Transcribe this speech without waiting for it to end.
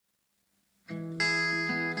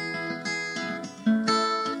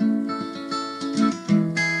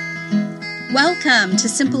Welcome to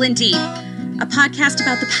Simple and Deep, a podcast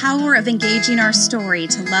about the power of engaging our story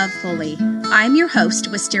to love fully. I'm your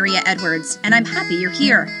host, Wisteria Edwards, and I'm happy you're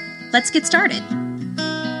here. Let's get started.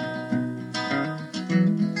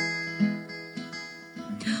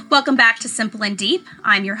 Welcome back to Simple and Deep.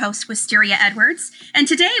 I'm your host, Wisteria Edwards, and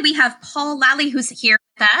today we have Paul Lally, who's here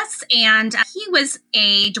with us, and he was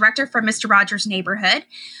a director for Mr. Rogers' Neighborhood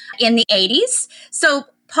in the 80s. So,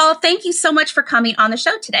 Paul, thank you so much for coming on the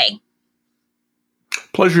show today.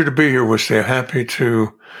 Pleasure to be here, Wisteria. Happy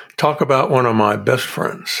to talk about one of my best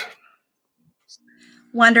friends.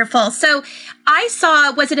 Wonderful. So I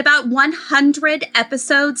saw, was it about 100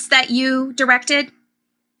 episodes that you directed?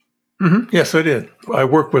 Yes, I did. I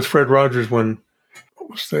worked with Fred Rogers when,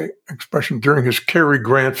 what was the expression, during his Cary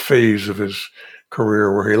Grant phase of his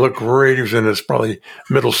career, where he looked great. He was in his probably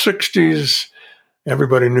middle 60s.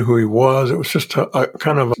 Everybody knew who he was. It was just a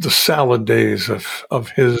kind of the salad days of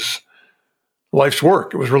his life's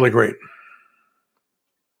work. It was really great.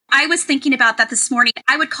 I was thinking about that this morning.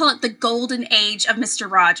 I would call it the golden age of Mr.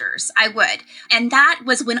 Rogers. I would. And that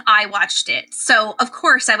was when I watched it. So, of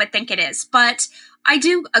course, I would think it is. But I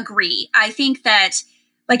do agree. I think that,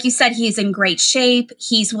 like you said, he's in great shape.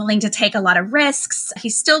 He's willing to take a lot of risks.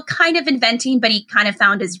 He's still kind of inventing, but he kind of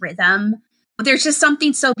found his rhythm. There's just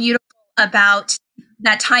something so beautiful about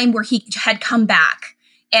that time where he had come back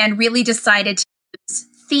and really decided to use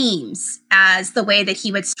themes as the way that he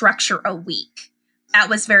would structure a week. That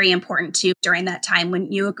was very important too during that time.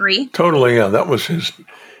 Wouldn't you agree? Totally, yeah. That was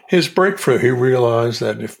his breakthrough. He realized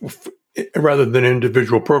that if rather than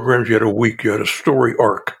individual programs, you had a week, you had a story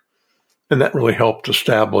arc. And that really helped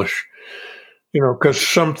establish, because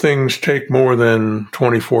some things take more than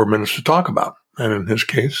 24 minutes to talk about. And in his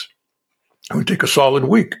case, it would take a solid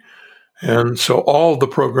week. And so all the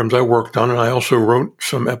programs I worked on, and I also wrote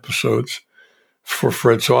some episodes for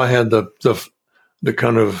Fred. So I had the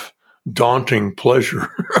kind of daunting pleasure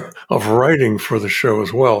of writing for the show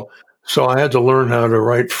as well. So I had to learn how to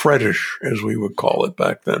write Fredish, as we would call it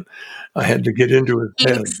back then. I had to get into his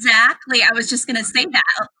head. Exactly. I was just going to say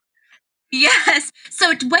that. Yes.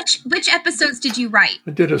 So which episodes did you write?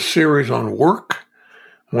 I did a series on work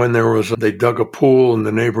when they dug a pool in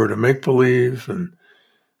the neighborhood of Make Believe, and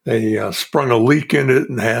they sprung a leak in it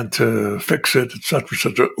and had to fix it, et cetera, et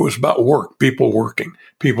cetera. It was about work, people working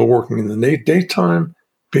in the daytime,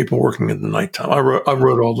 people working in the nighttime. I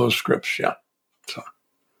wrote all those scripts, yeah. So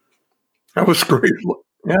that was great.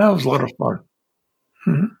 Yeah, it was a lot of fun.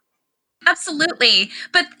 Mm-hmm. Absolutely.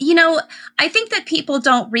 But, I think that people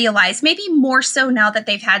don't realize, maybe more so now that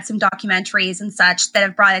they've had some documentaries and such that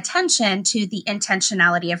have brought attention to the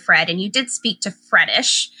intentionality of Fred. And you did speak to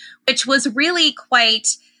Fredish, which was really quite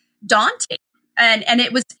daunting. And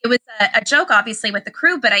it was a joke, obviously, with the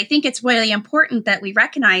crew. But I think it's really important that we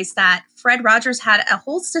recognize that Fred Rogers had a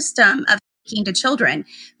whole system of speaking to children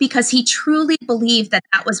because he truly believed that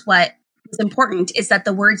that was what was important, is that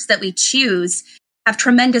the words that we choose have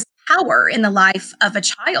tremendous power in the life of a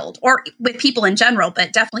child or with people in general,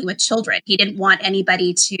 but definitely with children. He didn't want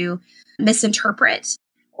anybody to misinterpret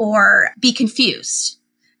or be confused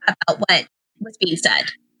about what was being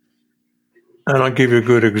said. And I'll give you a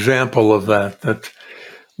good example of that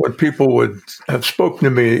when people would have spoken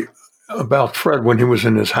to me about Fred when he was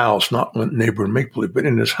in his house, not when Neighborhood Make Believe, but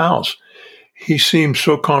in his house, he seemed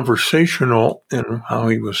so conversational in how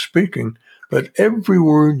he was speaking, but every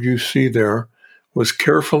word you see there was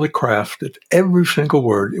carefully crafted, every single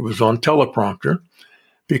word. It was on teleprompter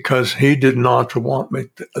because he did not want to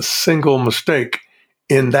make a single mistake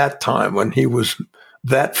in that time when he was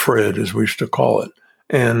that Fred, as we used to call it.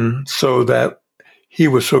 And so that he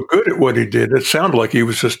was so good at what he did, it sounded like he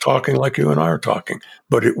was just talking like you and I are talking,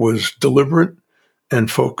 but it was deliberate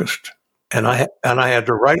and focused. And I had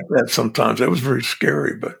to write that sometimes. It was very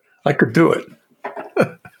scary, but I could do it.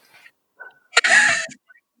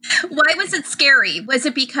 Why was it scary? Was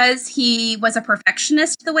it because he was a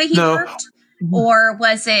perfectionist the way he worked? Or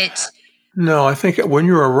was it? No, I think when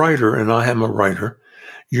you're a writer, and I am a writer,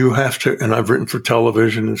 you have to, and I've written for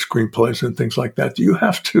television and screenplays and things like that, you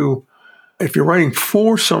have to, if you're writing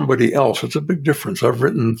for somebody else, it's a big difference. I've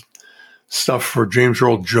written stuff for James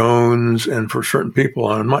Earl Jones and for certain people,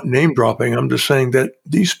 and I'm not name dropping, I'm just saying that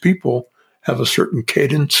these people have a certain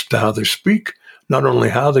cadence to how they speak, not only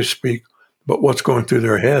how they speak, but what's going through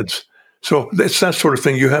their heads. So it's that sort of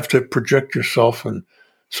thing. You have to project yourself and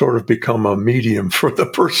sort of become a medium for the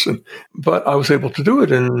person. But I was able to do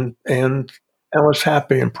it, and I was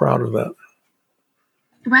happy and proud of that.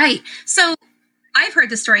 Right. So I've heard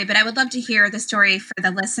the story, but I would love to hear the story for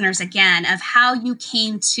the listeners again of how you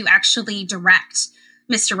came to actually direct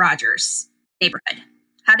Mr. Rogers' Neighborhood.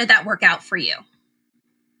 How did that work out for you?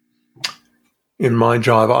 In my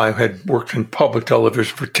job, I had worked in public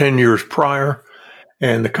television for 10 years prior,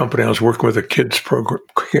 and the company I was working with, a kids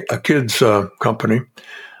company,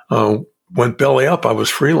 went belly up. I was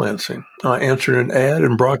freelancing. I answered an ad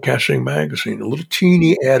in Broadcasting Magazine, a little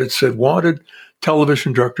teeny ad. It said, wanted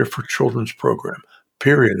television director for children's program,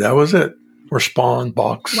 period. That was it. Respond,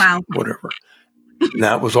 box, Wow. whatever. And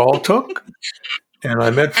that was all it took. And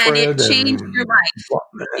I met Fred. And it changed your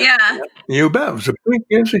life. Yeah. You bet. It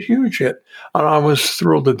was a huge hit. And I was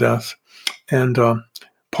thrilled to death. And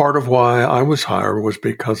part of why I was hired was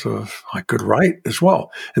because of I could write as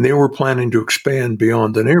well. And they were planning to expand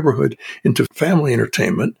beyond the neighborhood into family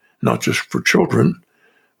entertainment, not just for children,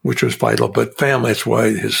 which was vital, but family. That's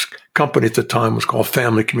why his company at the time was called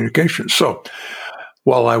Family Communications. So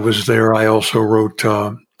while I was there, I also wrote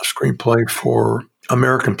a screenplay for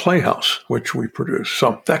American Playhouse, which we produced.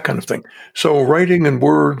 So that kind of thing. So writing and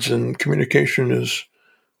words and communication is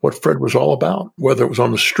what Fred was all about, whether it was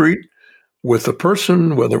on the street with a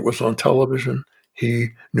person, whether it was on television.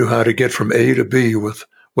 He knew how to get from A to B with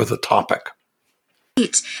a topic.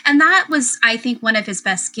 Right. And that was, I think, one of his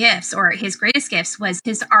best gifts, or his greatest gifts, was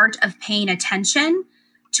his art of paying attention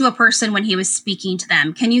to a person when he was speaking to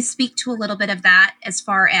them. Can you speak to a little bit of that, as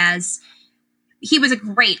far as he was a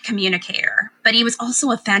great communicator, but he was also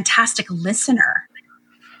a fantastic listener?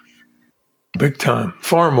 Big time.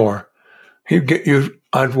 Far more. He'd get you.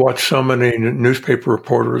 I'd watch so many newspaper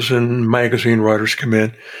reporters and magazine writers come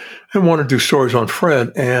in and want to do stories on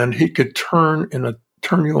Fred, and he could turn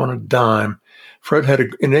you on a dime. Fred had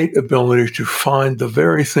an innate ability to find the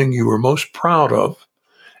very thing you were most proud of,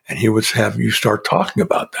 and he would have you start talking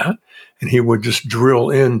about that, and he would just drill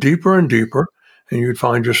in deeper and deeper, and you'd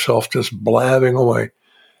find yourself just blabbing away.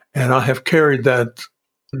 And I have carried that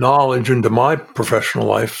knowledge into my professional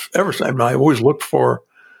life ever since. I always looked for,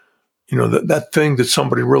 that thing that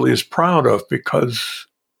somebody really is proud of, because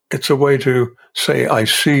it's a way to say, I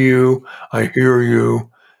see you, I hear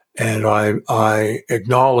you, and I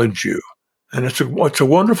acknowledge you. And it's a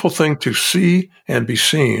wonderful thing to see and be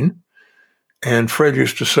seen. And Fred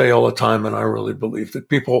used to say all the time, and I really believe that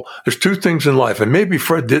there's two things in life, and maybe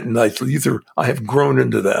Fred didn't. I have grown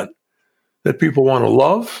into that people want to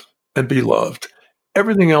love and be loved.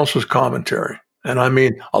 Everything else is commentary. And I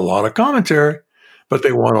mean a lot of commentary, but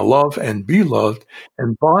they want to love and be loved.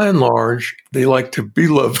 And by and large, they like to be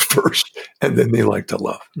loved first, and then they like to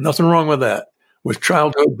love. Nothing wrong with that. With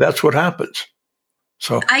childhood, that's what happens.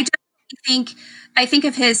 So I think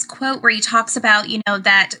of his quote where he talks about,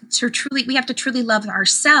 that we have to truly love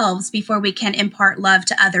ourselves before we can impart love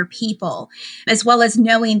to other people, as well as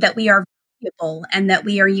knowing that we are valuable and that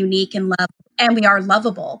we are unique and loved and we are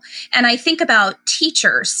lovable. And I think about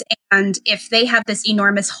teachers, and if they have this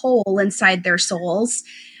enormous hole inside their souls,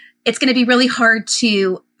 it's going to be really hard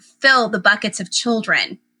to fill the buckets of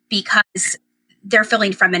children because they're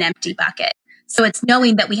filling from an empty bucket. So it's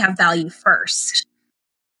knowing that we have value first.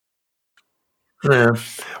 Yeah.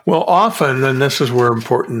 Well, often, and this is where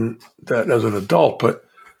important that as an adult, but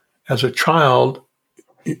as a child,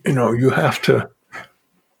 you have to.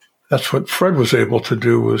 That's what Fred was able to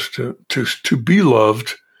do, was to be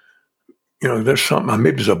loved. There's something,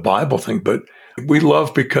 maybe it's a Bible thing, but we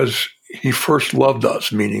love because he first loved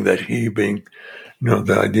us, meaning that he being,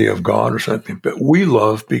 the idea of God or something. But we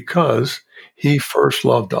love because he first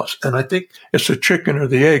loved us. And I think it's the chicken or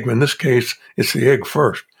the egg. In this case, it's the egg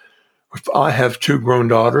first. I have two grown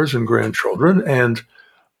daughters and grandchildren, and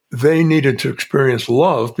they needed to experience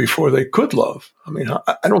love before they could love. I mean,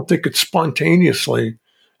 I don't think it spontaneously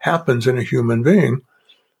happens in a human being.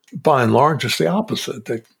 By and large, it's the opposite.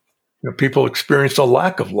 People experience a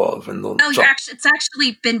lack of love. It's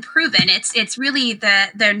actually been proven. It's really the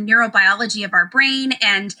neurobiology of our brain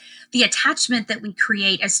and the attachment that we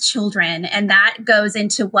create as children. And that goes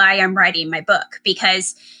into why I'm writing my book,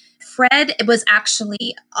 because Fred was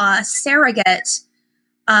actually a surrogate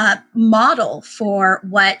model for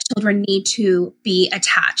what children need to be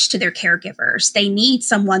attached to their caregivers. They need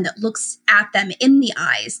someone that looks at them in the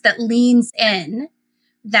eyes, that leans in,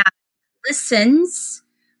 that listens,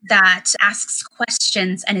 that asks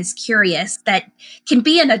questions and is curious, that can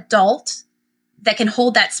be an adult that can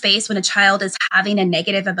hold that space when a child is having a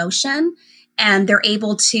negative emotion, and they're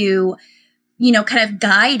able to kind of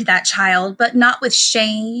guide that child, but not with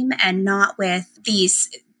shame and not with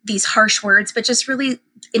these harsh words, but just really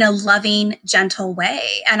in a loving, gentle way.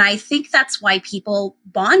 And I think that's why people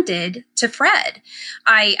bonded to Fred.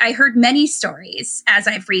 I heard many stories as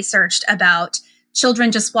I've researched about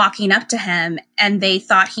children just walking up to him and they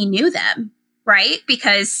thought he knew them, right?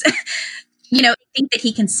 Because think that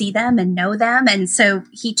he can see them and know them. And so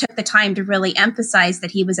he took the time to really emphasize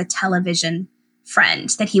that he was a television friend,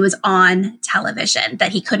 that he was on television,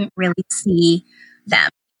 that he couldn't really see them.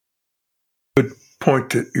 Good point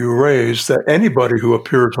that you raised, that anybody who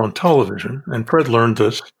appears on television, and Fred learned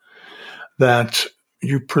this, that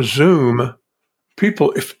you presume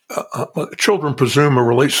people, if children presume or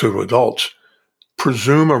relate to adults,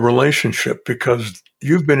 presume a relationship because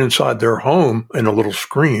you've been inside their home in a little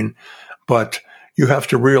screen, but you have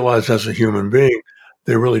to realize as a human being,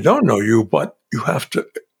 they really don't know you, but you have to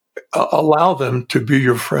allow them to be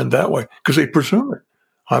your friend that way because they presume it.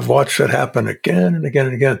 I've watched that happen again and again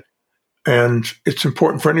and again. And it's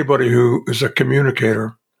important for anybody who is a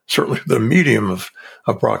communicator, certainly the medium of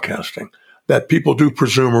broadcasting, that people do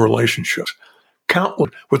presume relationships.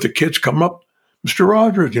 Countless, with the kids come up, Mr.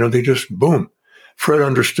 Rogers, they just, boom. Fred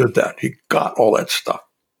understood that. He got all that stuff.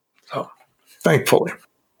 So, thankfully.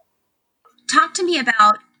 Talk to me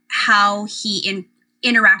about how he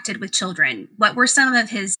interacted with children. What were some of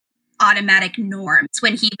his automatic norms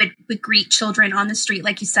when he would greet children on the street,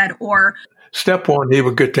 like you said, or... Step one, he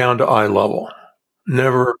would get down to eye level.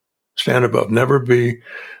 Never stand above, never be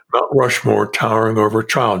Mount Rushmore towering over a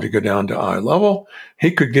child. You go down to eye level.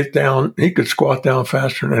 He could squat down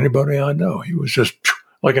faster than anybody I know. He was just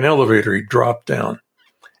like an elevator. He'd drop down.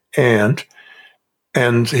 And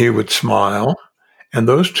he would smile. And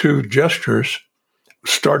those two gestures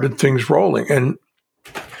started things rolling. And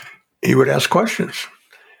he would ask questions.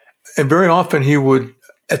 And very often he would,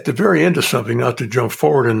 at the very end of something, not to jump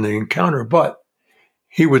forward in the encounter, but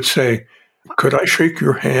he would say, "Could I shake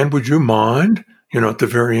your hand? Would you mind?" At the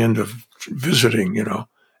very end of visiting,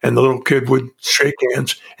 And the little kid would shake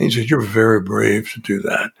hands. And he said, "You're very brave to do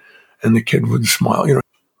that." And the kid would smile,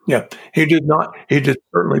 Yeah, he did not.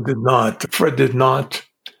 Certainly did not. Fred did not.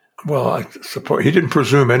 Well, I suppose he didn't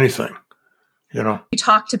presume anything, You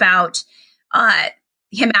talked about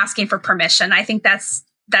him asking for permission. I think that's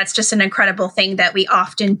just an incredible thing that we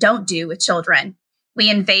often don't do with children. We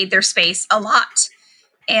invade their space a lot.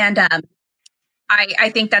 And I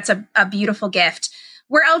think that's a beautiful gift.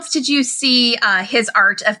 Where else did you see his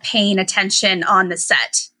art of paying attention on the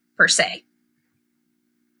set, per se?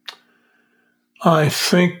 I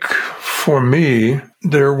think for me,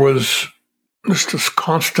 there was just this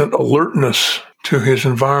constant alertness to his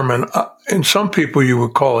environment. In some people, you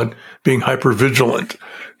would call it being hypervigilant.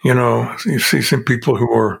 You see some people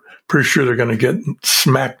who are pretty sure they're going to get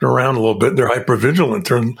smacked around a little bit. They're hypervigilant.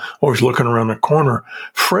 They're always looking around the corner.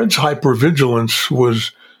 Fred's hypervigilance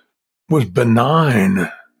was benign.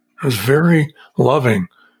 It was very loving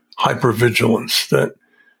hypervigilance, that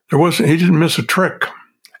he didn't miss a trick.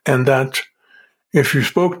 And that if you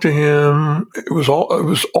spoke to him, it was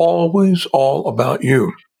always all about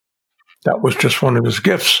you. That was just one of his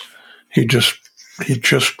gifts. He just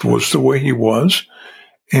was the way he was.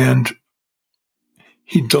 And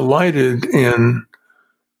he delighted in,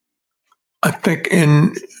 I think,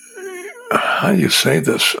 how do you say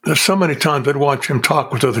this? There's so many times I'd watch him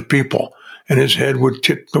talk with other people and his head would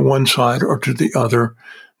tip to one side or to the other,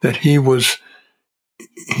 that he was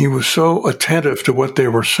so attentive to what they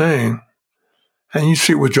were saying. And you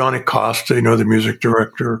see it with Johnny Costa, the music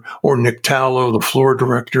director, or Nick Tallow, the floor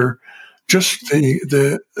director, just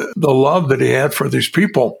the love that he had for these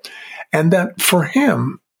people. And that for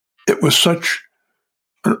him, it was such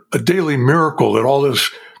a daily miracle that all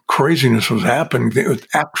this craziness was happening. It was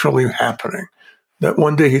actually happening. That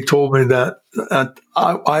one day he told me that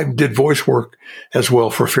I did voice work as well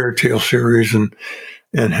for Fairy Tale series and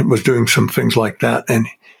was doing some things like that. And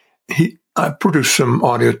I produced some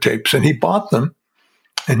audio tapes and he bought them.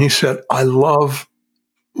 And he said, "I love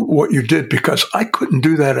what you did because I couldn't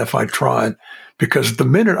do that if I tried. Because the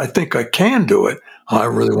minute I think I can do it, I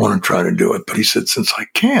really want to try to do it." But he said, "Since I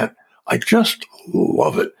can't, I just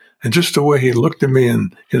love it." And just the way he looked at me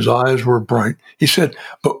and his eyes were bright. He said,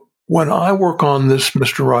 "But when I work on this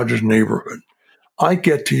Mr. Rogers Neighborhood, I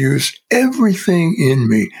get to use everything in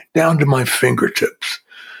me down to my fingertips.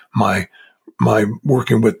 My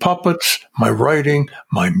working with puppets, my writing,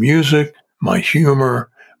 my music, my humor,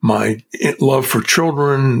 my love for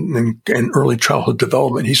children and early childhood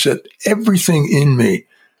development." He said, "Everything in me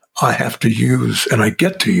I have to use and I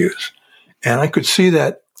get to use." And I could see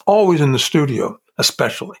that always in the studio,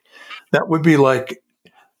 especially. That would be like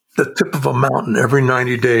the tip of a mountain. Every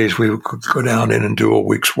 90 days, we would go down in and do a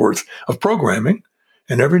week's worth of programming.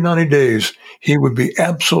 And every 90 days, he would be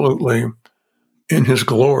absolutely in his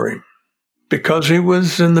glory because he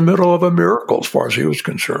was in the middle of a miracle as far as he was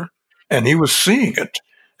concerned. And he was seeing it.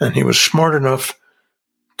 And he was smart enough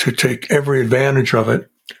to take every advantage of it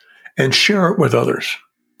and share it with others.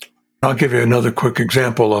 I'll give you another quick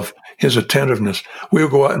example of his attentiveness. We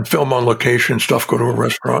would go out and film on location, stuff, go to a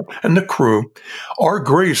restaurant, and the crew. Our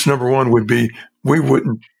grace, number one, would be we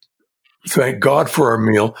wouldn't thank God for our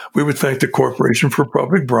meal. We would thank the Corporation for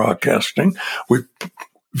Public Broadcasting.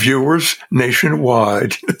 Viewers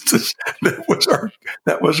nationwide.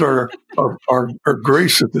 That was our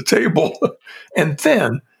grace at the table. And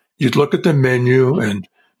then you'd look at the menu and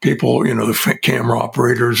people, the camera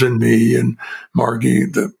operators and me and Margie,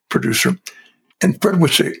 the producer, and Fred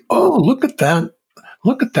would say, "Oh, look at that!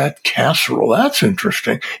 Look at that casserole. That's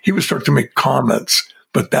interesting." He would start to make comments,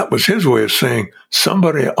 but that was his way of saying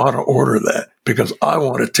somebody ought to order that because I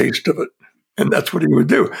want a taste of it, and that's what he would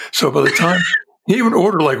do. So by the time he would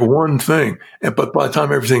order like one thing, but by the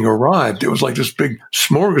time everything arrived, it was like this big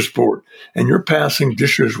smorgasbord, and you're passing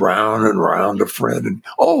dishes round and round to Fred, and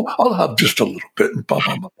I'll have just a little bit, and blah,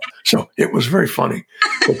 blah, blah. So it was very funny.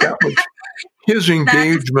 But that was his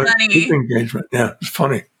engagement. Yeah, it's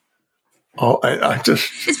funny. Oh,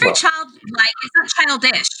 it's very childlike. It's not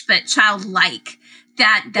childish, but childlike.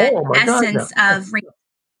 That essence of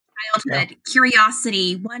childhood,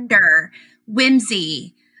 curiosity, wonder,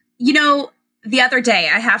 whimsy. The other day,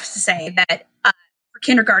 I have to say that for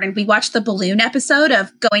kindergarten, we watched the balloon episode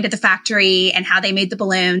of going to the factory and how they made the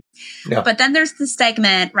balloon. Yeah. But then there's the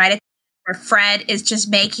segment right at where Fred is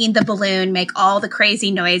just making the balloon make all the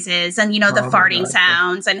crazy noises and, the farting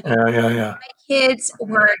sounds. And my kids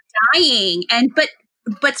were dying. But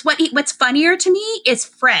what's funnier to me is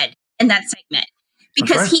Fred in that segment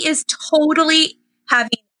because he is totally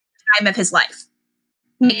having the time of his life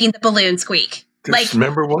making the balloon squeak.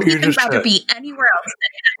 Remember what you just said. Be anywhere else.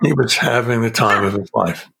 He was having the time of his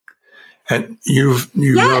life. And you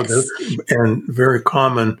know this, and very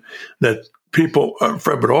common that people,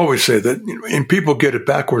 Fred would always say that, and people get it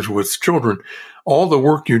backwards with children. All the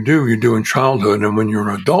work you do in childhood, and when you're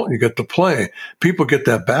an adult, you get to play. People get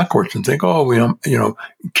that backwards and think,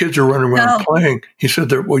 kids are running around playing. He said,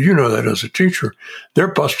 that as a teacher,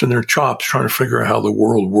 they're busting their chops trying to figure out how the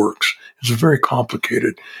world works. It's very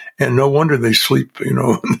complicated, and no wonder they sleep.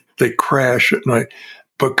 They crash at night.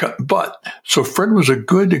 But so Fred was a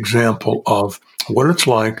good example of what it's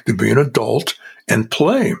like to be an adult and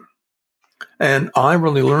play. And I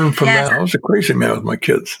really learned from that. I was a crazy man with my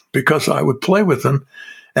kids because I would play with them,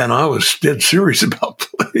 and I was dead serious about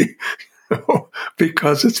play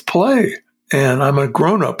because it's play, and I'm a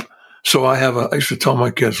grown up. So I used to tell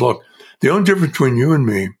my kids, look, the only difference between you and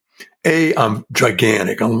me, I'm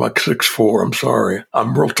gigantic. I'm like 6'4". I'm sorry.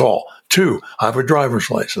 I'm real tall. 2, I have a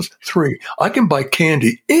driver's license. 3, I can buy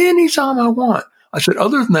candy anytime I want. I said,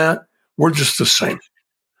 other than that, we're just the same.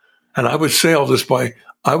 And I would say all this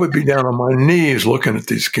I would be down on my knees looking at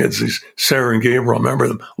these kids, these Sarah and Gabriel. I remember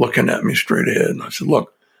them looking at me straight ahead. And I said,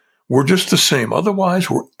 look, we're just the same. Otherwise,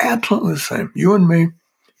 we're absolutely the same. You and me,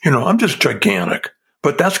 I'm just gigantic,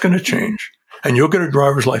 but that's going to change. And you'll get a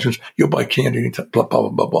driver's license. You'll buy candy, blah, blah, blah,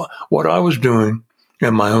 blah, blah. What I was doing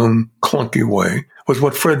in my own clunky way was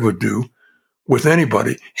what Fred would do with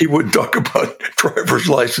anybody. He wouldn't talk about driver's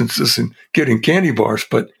licenses and getting candy bars,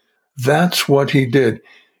 but that's what he did.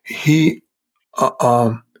 He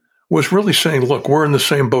was really saying, look, we're in the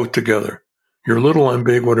same boat together. You're little, I'm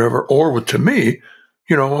big, whatever. Or to me,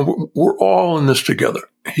 we're all in this together.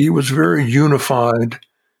 He was very unified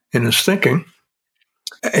in his thinking.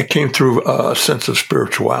 It came through a sense of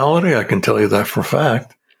spirituality. I can tell you that for a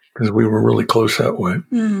fact, because we were really close that way.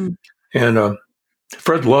 Mm. And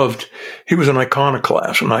Fred he was an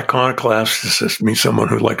iconoclast. An iconoclast just means someone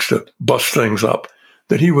who likes to bust things up.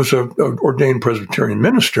 That he was an ordained Presbyterian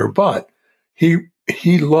minister, but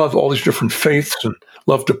he loved all these different faiths and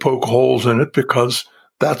loved to poke holes in it because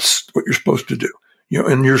that's what you're supposed to do.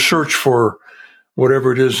 In your search for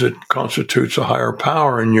whatever it is that constitutes a higher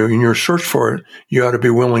power in your search for it, you ought to be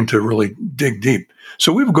willing to really dig deep.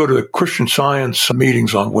 So we would go to the Christian Science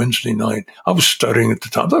meetings on Wednesday night. I was studying at the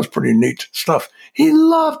time. That was pretty neat stuff. He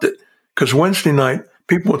loved it because Wednesday night,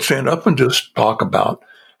 people would stand up and just talk about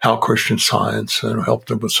how Christian Science helped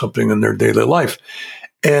them with something in their daily life.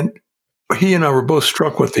 And he and I were both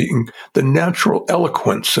struck with the natural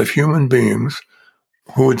eloquence of human beings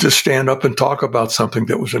who would just stand up and talk about something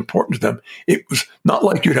that was important to them. It was not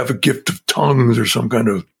like you'd have a gift of tongues or some kind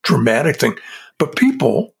of dramatic thing, but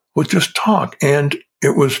people would just talk, and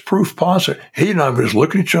it was proof positive. He and I would just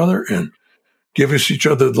look at each other and give each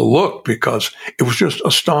other the look because it was just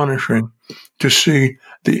astonishing to see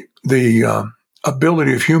the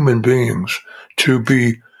ability of human beings to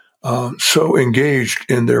be so engaged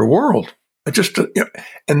in their world.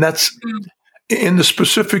 And that's in the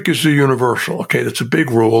specific is the universal. Okay, that's a big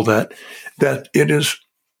rule that it is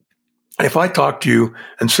if I talk to you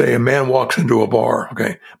and say a man walks into a bar,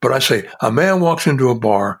 okay, but I say a man walks into a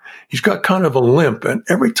bar, he's got kind of a limp, and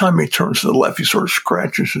every time he turns to the left, he sort of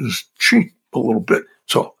scratches his cheek a little bit.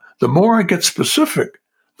 So the more I get specific,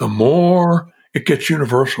 the more it gets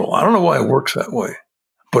universal. I don't know why it works that way,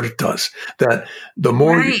 but it does. That the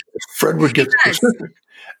more Right. Fred would get specific,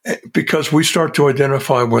 because we start to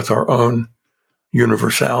identify with our own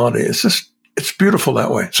universality. It's beautiful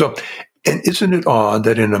that way. So, and isn't it odd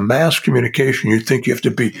that in a mass communication, you think you have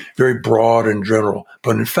to be very broad and general,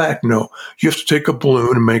 but in fact, no, you have to take a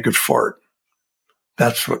balloon and make it fart.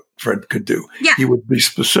 That's what Fred could do. Yeah. He would be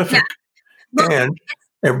specific, Well, and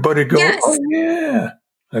everybody go, yes. oh yeah.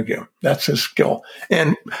 Again, that's his skill.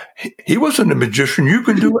 And he wasn't a magician. You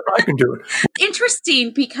can do it. I can do it.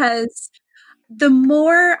 Interesting, because the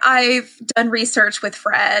more I've done research with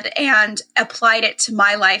Fred and applied it to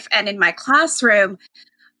my life and in my classroom,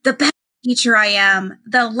 the better teacher I am,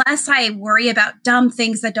 the less I worry about dumb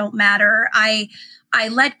things that don't matter. I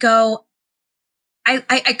let go.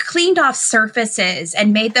 I cleaned off surfaces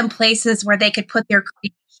and made them places where they could put their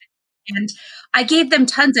creation. And I gave them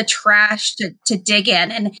tons of trash to dig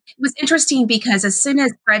in. And it was interesting because as soon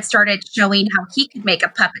as Fred started showing how he could make a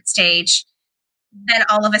puppet stage, then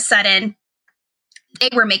all of a sudden they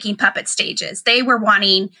were making puppet stages. They were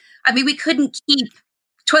wanting, I mean, we couldn't keep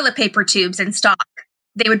toilet paper tubes in stock.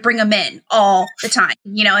 They would bring them in all the time,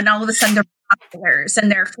 you know, and all of a sudden they're binoculars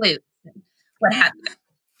and their flutes and what have you.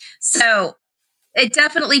 So it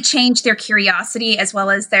definitely changed their curiosity as well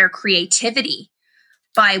as their creativity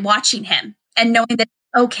by watching him and knowing that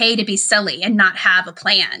it's okay to be silly and not have a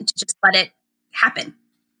plan, to just let it happen.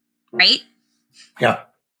 Right? Yeah.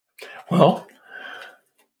 Well,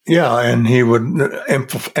 yeah, and he would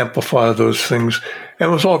amplify those things. And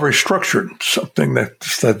it was all very structured, something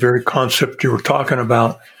that's that very concept you were talking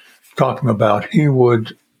about. He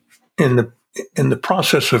would, in the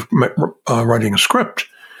process of writing a script,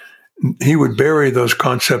 he would bury those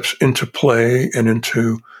concepts into play and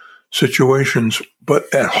into situations,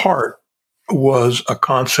 but at heart was a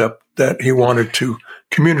concept that he wanted to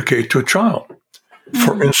communicate to a child.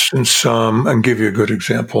 For instance, and give you a good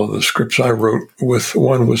example of the scripts I wrote.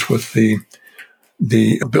 One was with the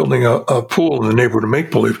building a pool in the neighborhood of Make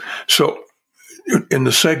Believe. So in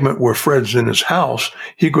the segment where Fred's in his house,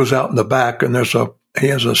 he goes out in the back and he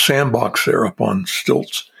has a sandbox there up on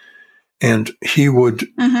stilts, and he would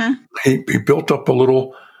he built up a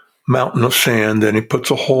little mountain of sand, and he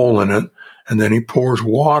puts a hole in it, and then he pours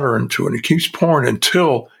water into it. And he keeps pouring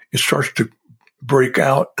until it starts to break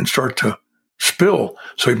out and start to spill.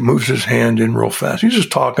 So he moves his hand in real fast. He's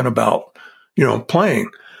just talking about,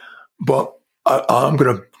 playing. But I'm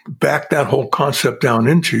going to back that whole concept down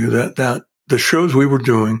into you that the shows we were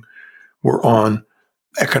doing were on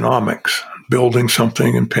economics, building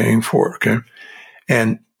something and paying for it. Okay.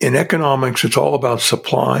 And in economics, it's all about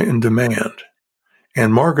supply and demand.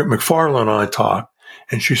 And Margaret McFarland and I talked,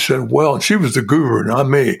 and she said, well, she was the guru, not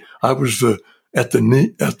me. I was at the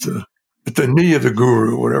knee of the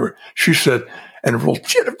guru, or whatever. She said, and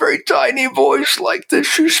she had a very tiny voice like this.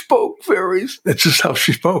 She spoke that's just how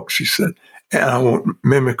she spoke, she said. And I won't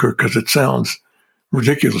mimic her because it sounds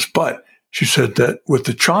ridiculous. But she said that with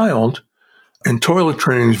the child, and toilet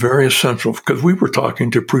training is very essential, because we were talking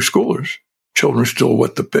to preschoolers. Children still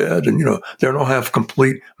wet the bed, and, they don't have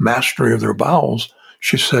complete mastery of their bowels.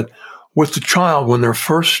 She said, with the child, when they're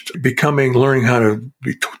first learning how to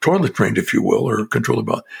be toilet trained, if you will, or control the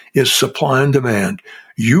bowel, is supply and demand.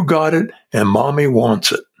 You got it, and mommy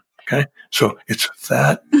wants it. Okay? So it's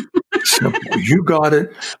that simple. You got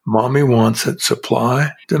it, mommy wants it,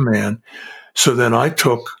 supply, demand. So then I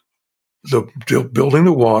took building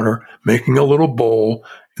the water, making a little bowl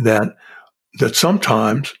that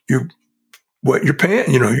sometimes you wet your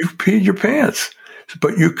pants, you peed your pants,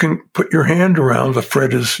 but you can put your hand around. The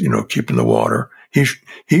Fred is, keeping the water. He's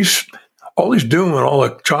all he's doing, all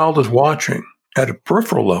a child is watching at a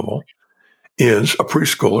peripheral level is a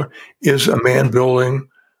preschooler, is a man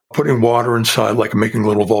putting water inside, like making a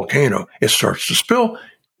little volcano. It starts to spill.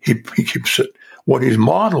 He keeps it. What he's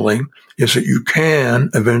modeling is that you can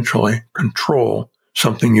eventually control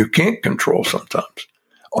something you can't control sometimes.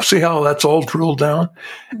 I'll see how that's all drilled down.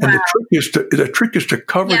 Wow. And the trick is to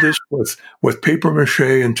cover this with paper mache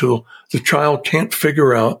until the child can't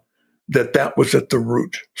figure out that was at the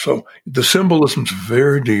root. So the symbolism is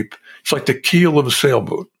very deep. It's like the keel of a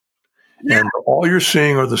sailboat. Yeah. And all you're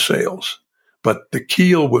seeing are the sails. But the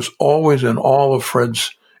keel was always in all of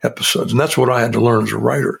Fred's episodes. And that's what I had to learn as a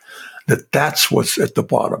writer, that's what's at the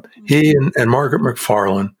bottom. He and Margaret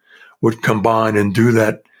McFarland would combine and do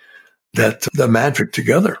that that the magic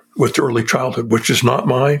together with early childhood, which is not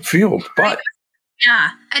my field. But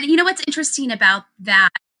yeah. And you know what's interesting about that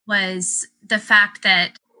was the fact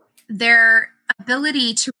that their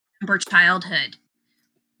ability to remember childhood,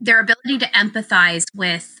 their ability to empathize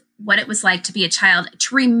with what it was like to be a child,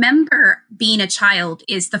 to remember being a child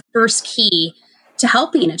is the first key to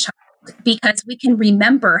helping a child, because we can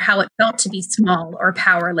remember how it felt to be small or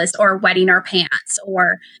powerless or wetting our pants.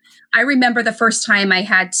 Or I remember the first time I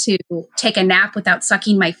had to take a nap without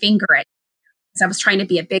sucking my finger at because I was trying to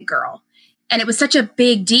be a big girl. And it was such a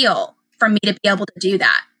big deal for me to be able to do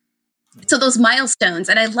that. So those milestones,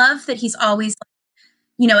 and I love that he's always,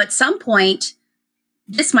 at some point,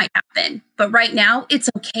 this might happen, but right now it's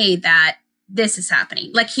okay that this is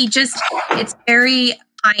happening. Like it's very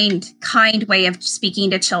kind way of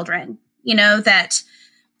speaking to children, that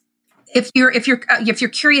if you're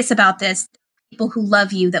curious about this, people who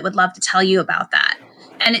love you that would love to tell you about that.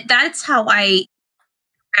 And that's how I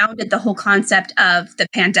grounded the whole concept of the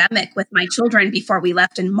pandemic with my children before we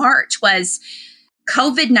left in March was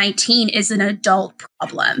COVID-19 is an adult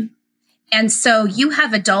problem. And so you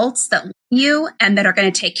have adults that love you and that are going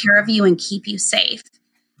to take care of you and keep you safe.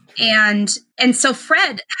 And so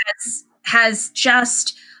Fred has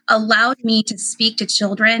just allowed me to speak to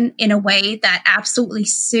children in a way that absolutely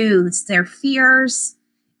soothes their fears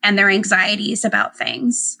and their anxieties about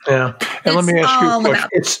things. Yeah. And let me ask you a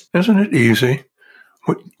question. Isn't it easy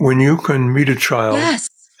when you can meet a child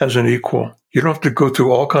as an equal? You don't have to go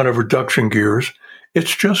through all kind of reduction gears.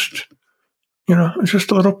 It's just, it's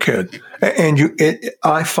just a little kid. And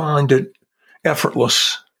I find it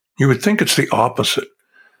effortless. You would think it's the opposite.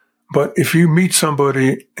 But if you meet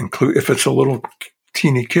somebody, if it's a little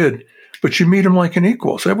teeny kid, but you meet him like an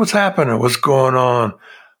equal, say, what's happening? What's going on?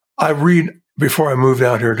 Before I moved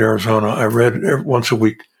out here to Arizona, I read once a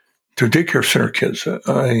week to daycare center kids,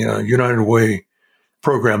 a United Way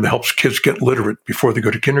program that helps kids get literate before they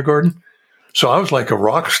go to kindergarten. So I was like a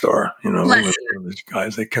rock star, these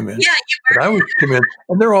guys, they come in. Yeah, but I would come in,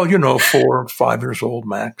 and they're all, 4 or 5 years old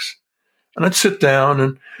max. And I'd sit down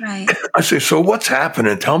and I say, so what's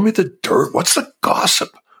happening? Tell me the dirt. What's the gossip?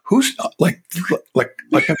 Who's like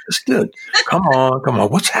I just did. Come on.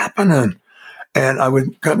 What's happening? And I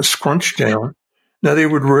would kind of scrunch down. Now, they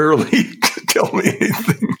would rarely tell me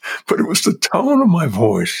anything, but it was the tone of my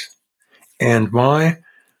voice and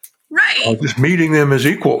just meeting them as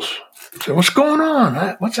equals. So what's going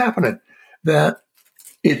on? What's happening? That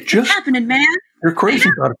it just happening, man. You're crazy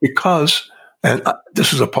about it because, and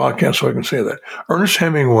this is a podcast, so I can say that. Ernest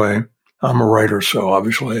Hemingway, I'm a writer, so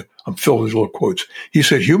obviously I'm filled with little quotes. He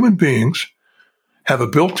said, human beings have a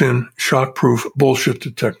built-in shockproof bullshit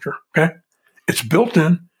detector. Okay, it's built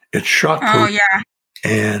in, it's shockproof. Oh yeah,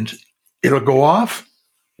 and it'll go off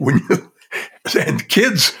when you. And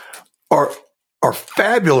kids are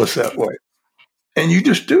fabulous that way, and you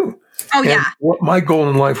just do. Oh, yeah. What my goal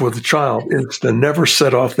in life with a child is to never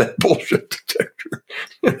set off that bullshit detector.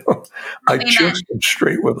 I just am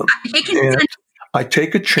straight with them. I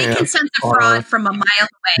take a chance. They can sense a fraud from a mile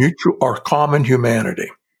away. Our common humanity.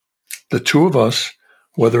 The two of us,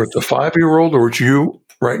 whether it's a 5-year-old or it's you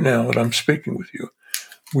right now that I'm speaking with you,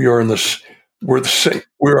 we are in this. We're the same.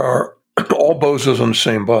 We are all bozos on the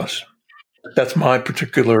same bus. That's my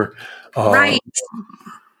particular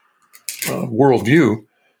worldview.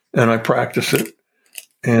 And I practice it.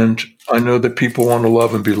 And I know that people want to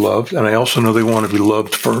love and be loved. And I also know they want to be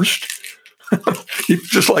loved first,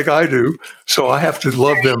 just like I do. So I have to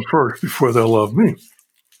love them first before they'll love me.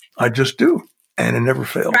 I just do. And it never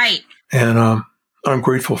fails. Right. And I'm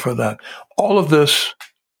grateful for that. All of this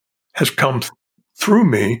has come through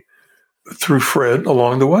me, through Fred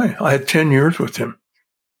along the way. I had 10 years with him.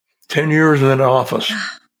 10 years in that office.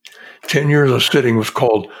 10 years of sitting was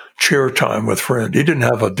called chair time with Fred. He didn't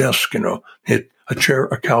have a desk, he had a chair,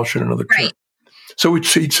 a couch, and another chair. So he'd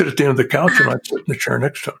sit at the end of the couch, and I'd sit in the chair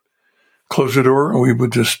next to him. Close the door, and we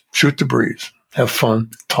would just shoot the breeze, have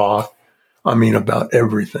fun, talk. About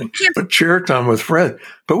everything. But chair time with Fred.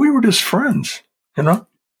 But we were just friends,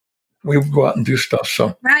 We would go out and do stuff.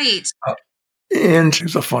 So and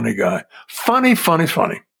he's a funny guy. Funny.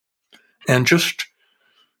 And just...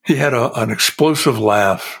 he had an explosive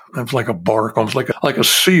laugh. It was like a bark, almost like a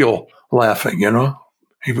seal laughing,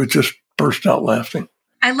 He would just burst out laughing.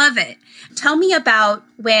 I love it. Tell me about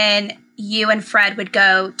when you and Fred would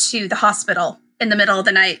go to the hospital in the middle of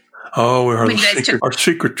the night. Oh, our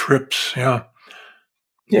secret trips, yeah.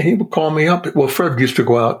 Yeah, he would call me up. Well, Fred used to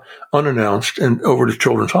go out unannounced and over to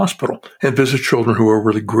Children's Hospital and visit children who were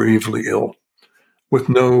really gravely ill with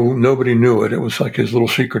nobody knew it. It was like his little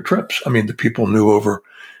secret trips. I mean, the people knew over.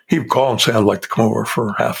 He would call and say, "I'd like to come over for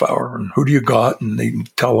a half hour." And who do you got? And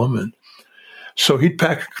they'd tell him. And so he'd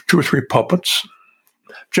pack 2 or 3 puppets.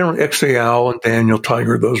 Generally, XAL and Daniel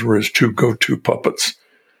Tiger, those were his 2 go-to puppets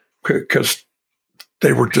because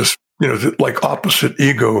they were just, like opposite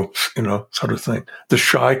egos, sort of thing. The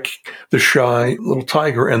shy little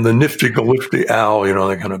tiger and the nifty galifty owl,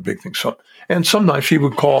 that kind of big thing. So, and some nights he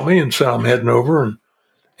would call me and say, "I'm heading over."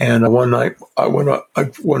 And one night I went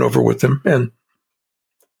over with him and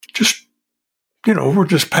just, we're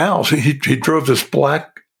just pals. He drove this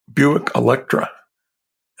black Buick Electra.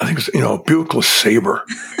 I think it's, Buick LeSabre.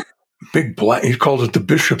 Big black. He called it the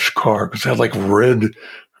Bishop's car because it had like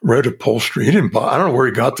red upholstery. He didn't buy. I don't know where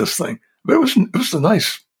he got this thing, but it was a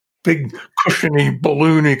nice, big, cushiony,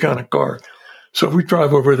 balloony kind of car. So we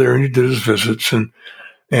drive over there, and he did his visits, and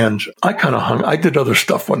I kind of hung. I did other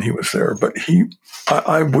stuff when he was there, but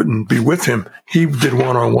I wouldn't be with him. He did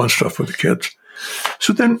one-on-one stuff with the kids.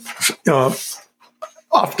 So then,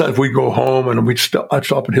 often we go home, and I'd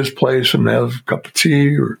stop at his place and have a cup of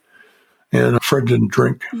tea, and Fred didn't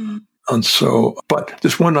drink. Mm. And so, but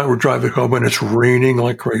this one night we're driving home and it's raining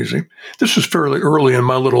like crazy. This was fairly early in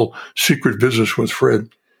my little secret visits with Fred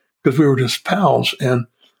because we were just pals. And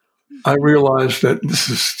I realized that this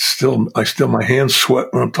is my hands sweat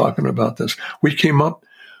when I'm talking about this. We came up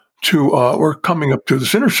we're coming up to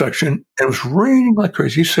this intersection and it was raining like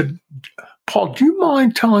crazy. He said, "Paul, do you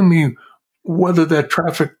mind telling me whether that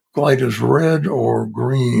traffic light is red or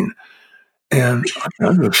green?" And I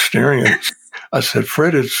was staring at it. I said,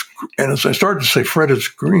 "Fred, and as I started to say, "Fred, it's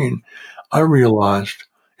green," I realized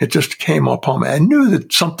it just came upon me. I knew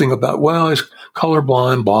that something about, he's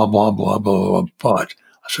colorblind, blah, blah, blah, blah, blah. But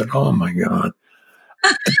I said, "Oh my God,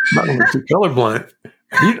 not only is he colorblind,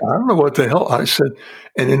 I don't know what the hell." I said,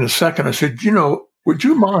 and in a second I said, "Would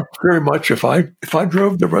you mind very much if I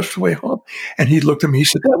drove the rest of the way home?" And he looked at me, he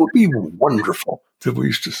said, "That would be wonderful." That we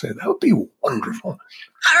used to say, "That would be wonderful."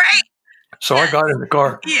 All right. So I got in the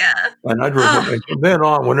car, and I drove home. And from then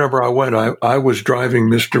on, whenever I went, I was driving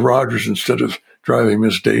Mr. Rogers instead of driving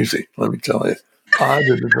Miss Daisy. Let me tell you, I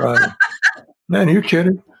did the driving. Man, are you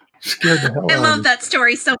kidding? Scared the hell out of me. I love that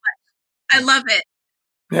story so much. I love it.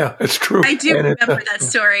 Yeah, it's true. I do remember that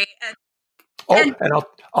story. And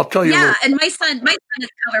I'll tell you. Yeah, and my son is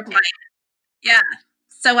colorblind. Yeah,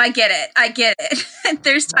 so I get it.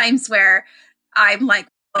 There's times where I'm like,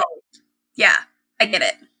 "Oh, yeah, I get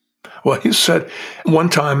it." Well, he said one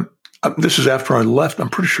time, this is after I left, I'm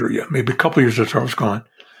pretty sure, maybe a couple of years after I was gone,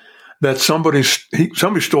 that somebody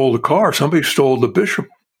stole the car. Somebody stole the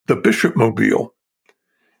Bishop mobile.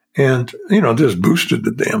 And, just boosted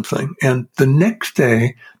the damn thing. And the next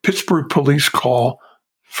day, Pittsburgh police call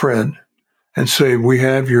Fred and say, "We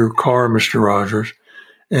have your car, Mr. Rogers."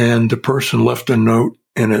 And the person left a note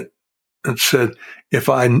in it and said, "If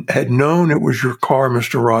I had known it was your car,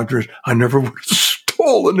 Mr. Rogers, I never would have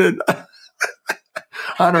stolen it."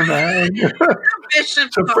 I don't know.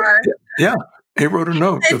 Bishop's car. Yeah, he wrote a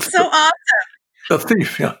note. It's so awesome. The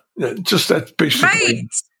thief, yeah. Just that's basically. Right.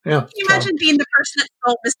 Yeah. Can you imagine being the person that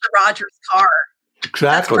stole Mr. Rogers' car?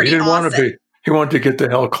 Exactly. He didn't want to be. He wanted to get the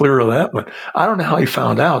hell clear of that one. I don't know how he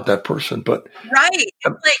found out, that person, but. Right.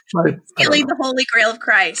 It's like stealing the Holy Grail of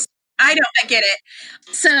Christ. I get it.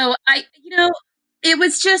 So it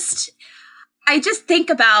was just, I just think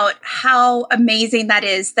about how amazing that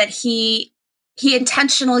is that he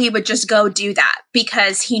intentionally would just go do that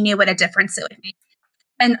because he knew what a difference it would make.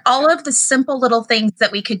 And all of the simple little things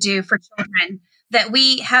that we could do for children that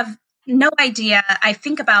we have no idea. I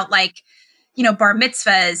think about bar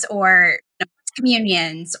mitzvahs or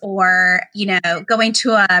communions or, going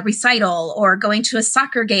to a recital or going to a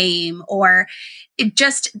soccer game, or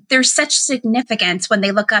there's such significance when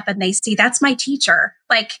they look up and they see that's my teacher.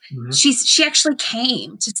 Like she actually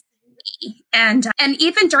came to see me. And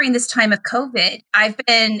even during this time of COVID, I've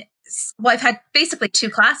had basically 2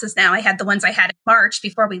 classes now. I had the ones I had in March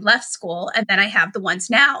before we left school, and then I have the ones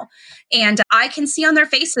now. And I can see on their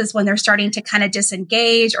faces when they're starting to kind of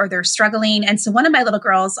disengage or they're struggling. And so one of my little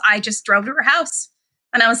girls, I just drove to her house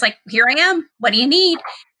and I was like, "Here I am. What do you need?"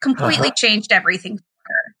 Completely changed everything for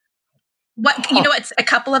her. What a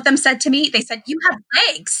couple of them said to me, they said, "You have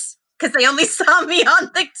legs," because they only saw me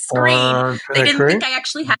on the screen. They didn't think I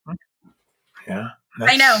actually had them. Yeah.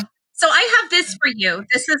 I know. So I have this for you.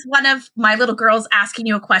 This is one of my little girls asking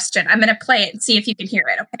you a question. I'm going to play it and see if you can hear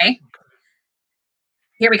it, okay?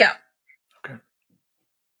 Here we go. Okay.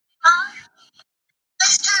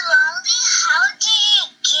 Mr. Longley, how do you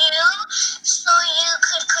do so you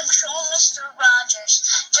could control Mr. Rogers?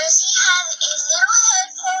 Does he have a little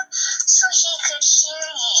headphone so he could hear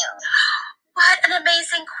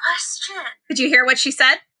you hear what she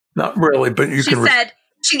said? Not really, but you She can. said,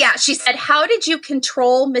 she said, how did you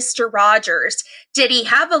control Mr. Rogers? Did he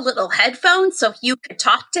have a little headphone so you could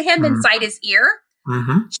talk to him inside his ear?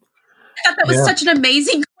 Mm-hmm. I thought that was such an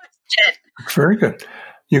amazing question. Very good.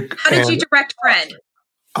 How did you direct Fred?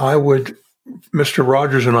 Mr.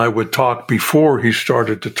 Rogers and I would talk before he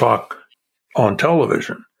started to talk on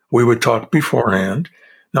television. We would talk beforehand.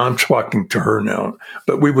 Now I'm talking to her now,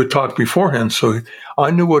 but we would talk beforehand. So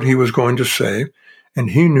I knew what he was going to say, and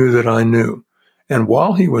he knew that I knew. And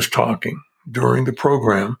while he was talking during the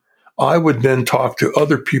program, I would then talk to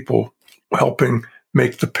other people helping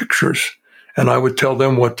make the pictures, and I would tell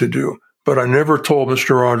them what to do. But I never told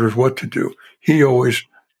Mr. Rogers what to do. He always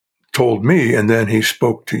told me, and then he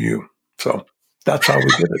spoke to you. So that's how we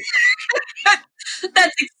did it.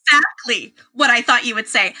 That's exactly what I thought you would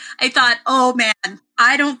say. I thought, oh man,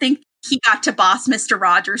 I don't think he got to boss Mr.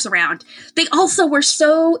 Rogers around. They also were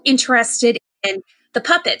so interested in the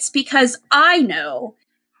puppets because I know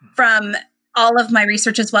from all of my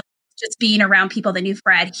research as well, just being around people that knew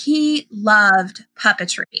Fred, he loved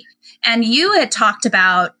puppetry. And you had talked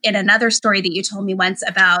about in another story that you told me once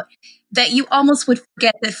about that you almost would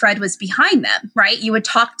forget that Fred was behind them, right? You would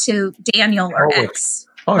talk to Daniel or X,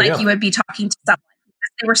 you would be talking to someone.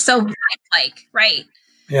 They were so like, right?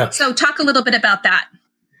 Yeah. So talk a little bit about that.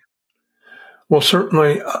 Well,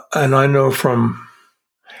 certainly, and I know from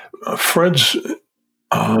Fred's,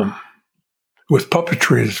 with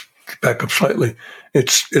puppetry, back up slightly,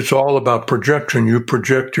 it's all about projection. You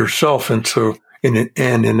project yourself into an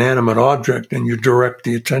inanimate object, and you direct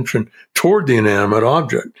the attention toward the inanimate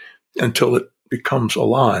object until it becomes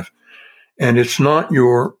alive. And it's not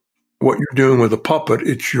what you're doing with a puppet,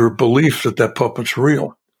 it's your belief that that puppet's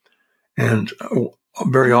real. And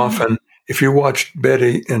very often, if you watched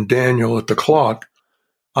Betty and Daniel at the clock,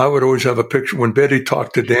 I would always have a picture. When Betty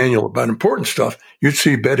talked to Daniel about important stuff, you'd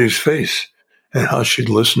see Betty's face and how she'd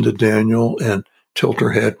listen to Daniel and tilt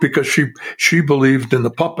her head because she believed in the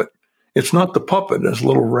puppet. It's not the puppet, this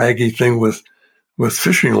little raggy thing with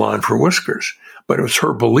fishing line for whiskers, but it was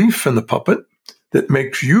her belief in the puppet that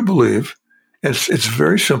makes you believe. And it's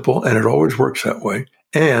very simple, and it always works that way.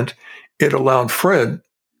 And it allowed Fred,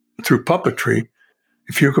 through puppetry,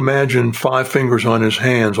 if you can imagine 5 fingers on his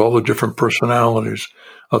hands, all the different personalities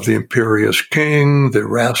of the imperious king, the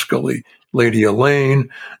rascally Lady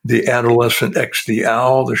Elaine, the adolescent X the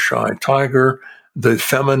owl, the shy tiger, the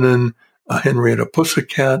feminine Henrietta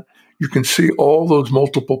Pussycat, you can see all those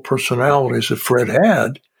multiple personalities that Fred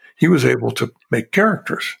had. He was able to make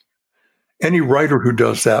characters. Any writer who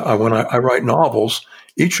does that, when I write novels,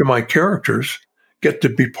 each of my characters get to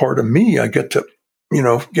be part of me. I get to,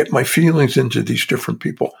 get my feelings into these different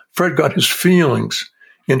people. Fred got his feelings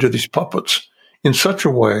into these puppets in such a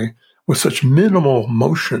way, with such minimal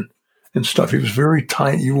motion and stuff. He was very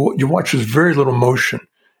tiny. You watch his very little motion,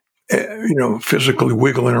 physically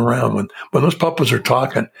wiggling around. When those puppets are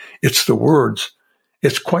talking, it's the words.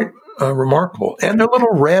 It's quite remarkable. And they're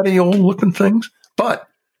little ratty old looking things, but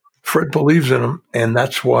Fred believes in them, and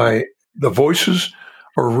that's why the voices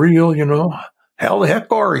are real, How the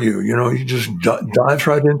heck are you? He just dives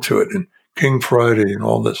right into it, and King Friday and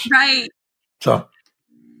all this. Right. So.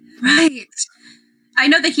 Right. I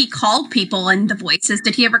know that he called people in the voices.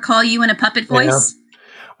 Did he ever call you in a puppet voice? Yeah.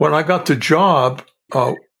 When I got the job,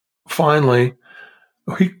 finally,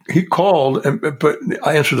 he called, but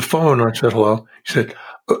I answered the phone and I said hello. He said,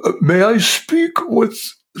 "May I speak with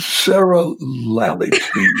Sarah Lality?"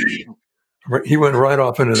 He went right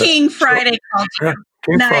off into that. King Friday called you. Yeah,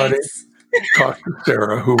 King Nice. Friday talked to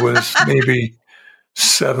Sarah, who was maybe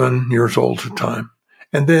 7 years old at the time.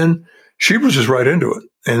 And then she was just right into it.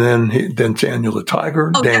 And then Daniel the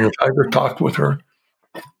Tiger, Tiger talked with her.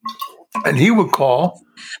 And he would call.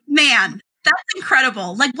 Man, that's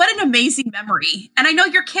incredible. Like, what an amazing memory. And I know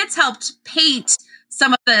your kids helped paint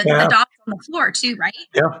some of the dots on the floor too, right?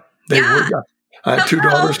 Yeah, they would. Yeah. I had 2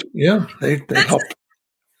 daughters. Yeah, they helped.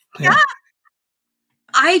 Yeah.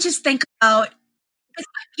 I just think about,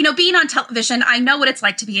 being on television, I know what it's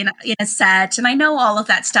like to be in a set, and I know all of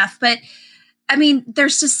that stuff. But I mean,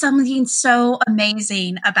 there's just something so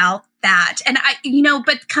amazing about that. And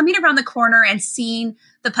but coming around the corner and seeing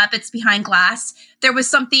the puppets behind glass, there was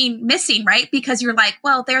something missing, right? Because you're like,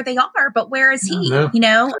 well, there they are, but where is he?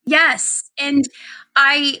 Yes. And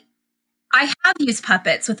I have used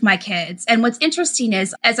puppets with my kids. And what's interesting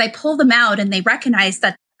is as I pull them out and they recognize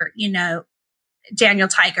that, Daniel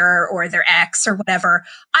Tiger or their ex or whatever,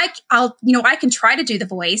 I can try to do the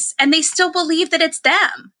voice and they still believe that it's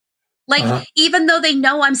them. Like, even though they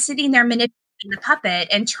know I'm sitting there manipulating the puppet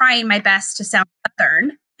and trying my best to sound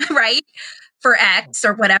Southern, right? For X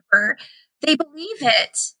or whatever, They believe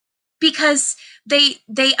it because they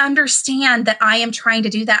understand that I am trying to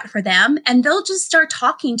do that for them, and they'll just start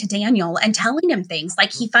talking to Daniel and telling him things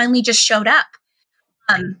like he finally just showed up.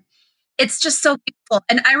 It's just so beautiful.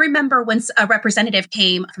 And I remember when a representative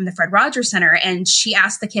came from the Fred Rogers Center and she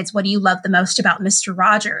asked the kids, what do you love the most about Mr.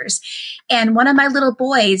 Rogers? And one of my little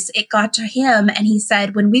boys, it got to him and he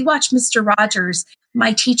said, when we watch Mr. Rogers,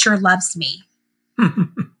 my teacher loves me.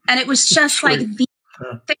 And it was just like the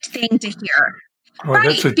perfect thing to hear. Well,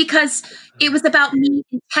 right, because it was about me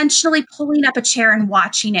intentionally pulling up a chair and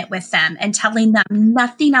watching it with them and telling them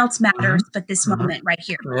nothing else matters but this moment right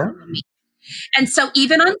here. Yeah. And so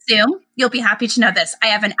even on Zoom, you'll be happy to know this. I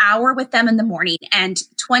have an hour with them in the morning and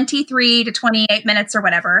 23 to 28 minutes or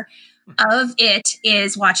whatever of it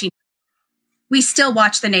is watching. We still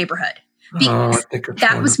watch The Neighborhood because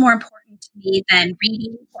that was more important to me than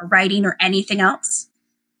reading or writing or anything else.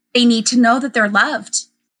 They need to know that they're loved.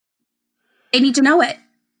 They need to know it.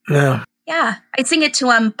 Yeah. Yeah. I sing it to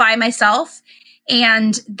them by myself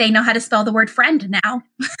and they know how to spell the word friend now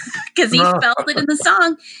because he spelled it in the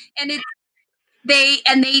song. And it's,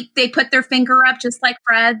 they put their finger up just like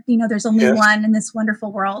Fred. You know, there's only one in this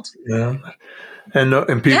wonderful world. Yeah,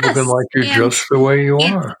 and people can like you just the way you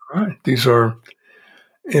are. Right? It's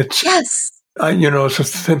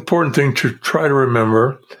it's an important thing to try to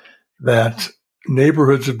remember that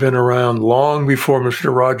neighborhoods have been around long before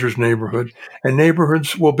Mr. Rogers' neighborhood, and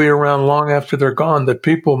neighborhoods will be around long after they're gone. That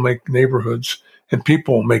people make neighborhoods and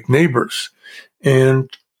people make neighbors, and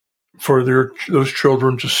for those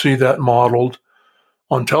children to see that modeled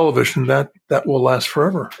on television, that will last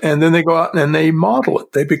forever. And then they go out and they model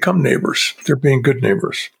it. They become neighbors. They're being good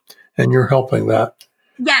neighbors. And you're helping that.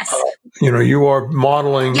 Yes. You are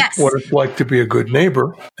modeling what it's like to be a good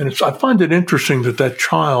neighbor. And I find it interesting that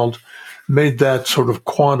child made that sort of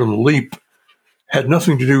quantum leap. Had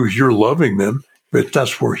nothing to do with your loving them, but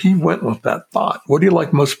that's where he went with that thought. What do you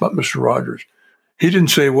like most about Mr. Rogers? He didn't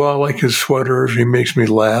say, well, I like his sweaters. He makes me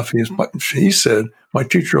laugh. He said, my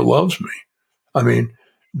teacher loves me. I mean,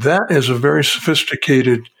 that is a very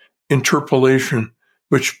sophisticated interpolation,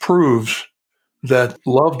 which proves that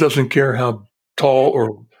love doesn't care how tall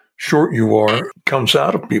or short you are, it comes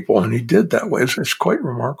out of people. And he did that way. It's quite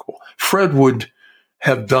remarkable. Fred would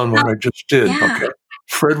have done what I just did. Yeah. Okay.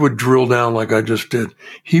 Fred would drill down like I just did.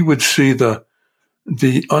 He would see the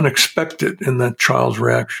unexpected in that child's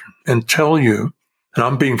reaction and tell you, and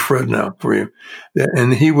I'm being Fred now for you,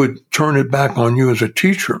 and he would turn it back on you as a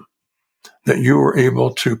teacher, that you were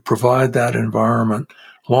able to provide that environment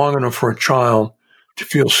long enough for a child to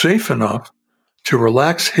feel safe enough to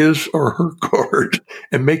relax his or her guard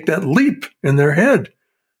and make that leap in their head.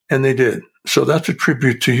 And they did. So that's a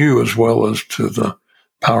tribute to you as well as to the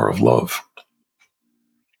power of love.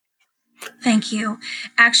 Thank you.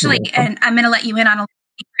 Actually, and I'm going to let you in on a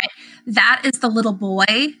secret. That is the little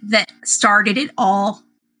boy that started it all.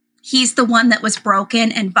 He's the one that was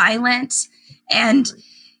broken and violent, and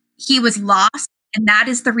he was lost. And that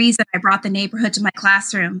is the reason I brought The Neighborhood to my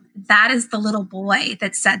classroom. That is the little boy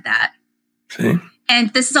that said that. See?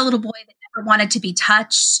 And this is a little boy that never wanted to be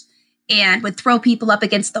touched and would throw people up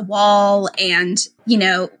against the wall and,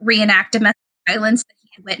 reenact domestic violence that he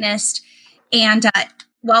had witnessed. And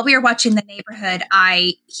while we were watching The Neighborhood,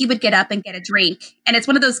 he would get up and get a drink. And it's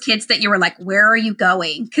one of those kids that you were like, where are you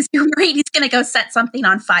going? Because you're worried he's going to go set something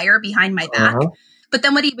on fire behind my back. Uh-huh. But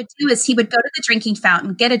then what he would do is he would go to the drinking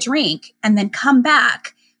fountain, get a drink, and then come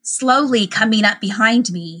back, slowly coming up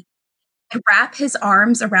behind me, and wrap his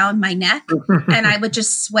arms around my neck. And I would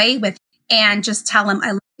just sway with him and just tell him,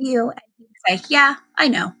 I love you. And he would say, yeah, I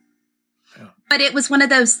know. Yeah. But it was one of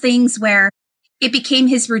those things where it became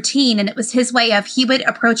his routine, and it was his way of, he would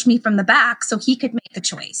approach me from the back so he could make the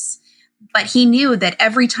choice. But he knew that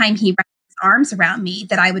every time he wrapped his arms around me,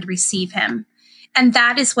 that I would receive him. And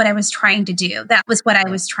that is what I was trying to do. That was what I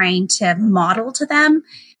was trying to model to them.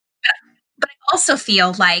 But I also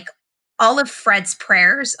feel like all of Fred's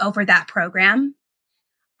prayers over that program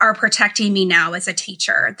are protecting me now as a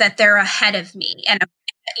teacher, that they're ahead of me and,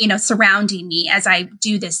 surrounding me as I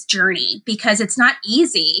do this journey, because it's not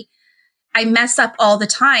easy. I mess up all the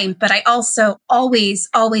time, but I also always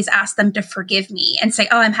ask them to forgive me and say,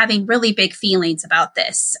 oh, I'm having really big feelings about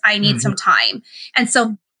this. I need some time. And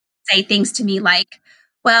so say things to me like,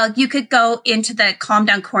 well, you could go into the calm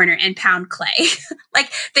down corner and pound clay.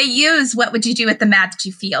 Like they use, what would you do with the mad that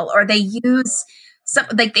you feel? Or they use some,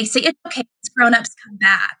 like they say, it's okay, it's grown-ups come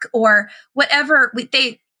back, or whatever.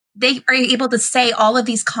 They are able to say all of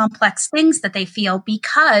these complex things that they feel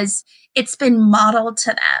because it's been modeled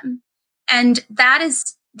to them. And that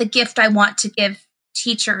is the gift I want to give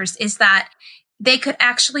teachers, is that they could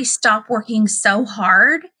actually stop working so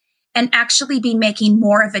hard and actually be making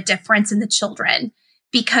more of a difference in the children,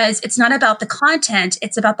 because it's not about the content,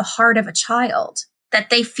 it's about the heart of a child, that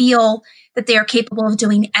they feel that they are capable of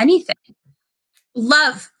doing anything.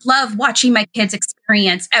 Love watching my kids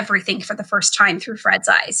experience everything for the first time through Fred's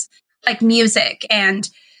eyes, like music and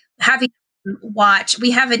having watch.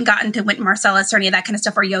 We haven't gotten to Wynton Marsalis or any of that kind of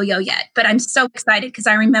stuff or Yo-Yo yet, but I'm so excited because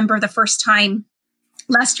I remember the first time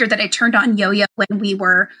last year that I turned on Yo-Yo when we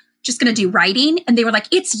were just going to do writing, and they were like,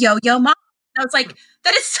 "It's Yo-Yo Mom." And I was like,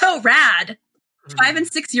 that is so rad. 5 and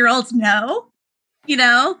 6 year olds know,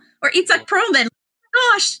 or Itzhak Perlman.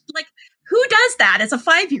 Gosh, like who does that as a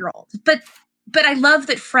 5-year-old? But I love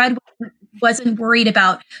that Fred wasn't worried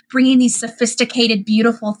about bringing these sophisticated,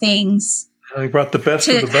 beautiful things. He brought the best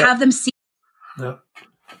to of the best. Have them see. Yeah,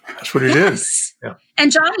 that's what he did. Yeah.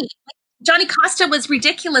 And Johnny Costa was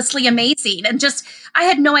ridiculously amazing, and just I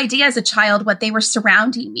had no idea as a child what they were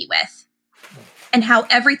surrounding me with, and how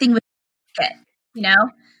everything was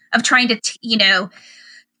of trying to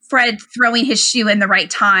Fred throwing his shoe in the right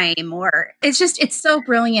time, or it's so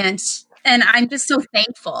brilliant, and I'm just so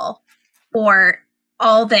thankful for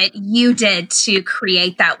all that you did to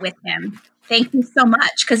create that with him. Thank you so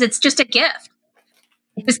much, because it's just a gift.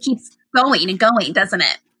 It just keeps going and going, doesn't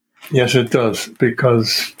it? Yes, it does,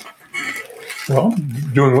 because,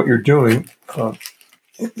 doing what you're doing,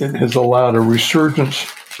 it has allowed a resurgence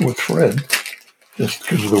with Fred, just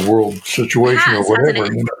because of the world situation or whatever.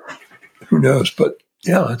 Who knows? But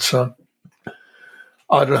yeah, it's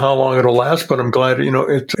I don't know how long it'll last, but I'm glad,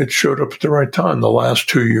 it showed up at the right time, the last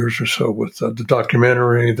 2 years or so, with the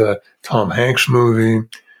documentary, the Tom Hanks movie,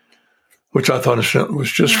 which I thought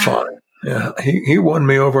was just fine. Yeah, he won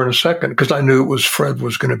me over in a second, because I knew Fred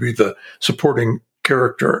was going to be the supporting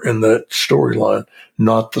character in that storyline,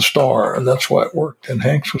 not the star, and that's why it worked. And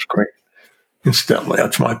Hanks was great. Incidentally,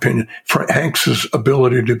 that's my opinion. Hanks's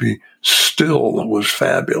ability to be still was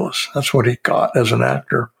fabulous. That's what he got as an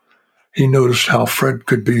actor. He noticed how Fred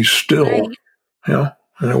could be still, and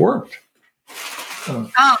it worked.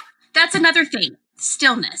 That's another thing,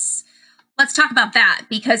 stillness. Let's talk about that,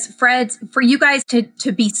 because for you guys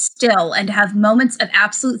to be still and to have moments of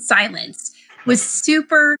absolute silence was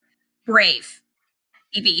super brave,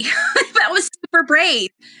 Evie. That was super brave,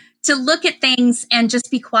 to look at things and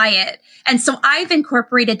just be quiet. And so I've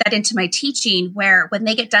incorporated that into my teaching, where when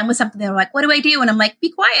they get done with something, they're like, "What do I do?" And I'm like,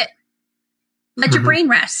 "Be quiet. Let your brain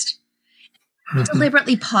rest."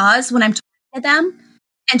 Deliberately pause when I'm talking to them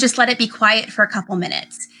and just let it be quiet for a couple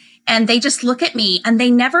minutes. And they just look at me, and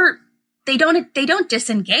they don't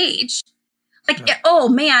disengage. Oh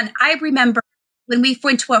man, I remember when we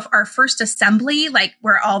went to our first assembly, like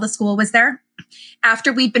where all the school was there,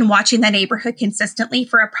 after we'd been watching The Neighborhood consistently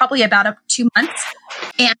for probably about 2 months.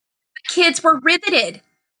 And kids were riveted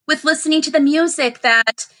with listening to the music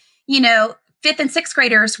that, 5th and 6th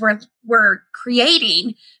graders were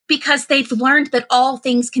creating, because they've learned that all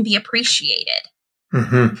things can be appreciated.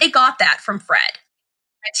 Mm-hmm. They got that from Fred.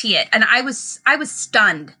 I see it. And I was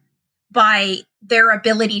stunned by their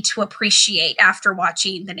ability to appreciate after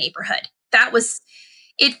watching The Neighborhood. That was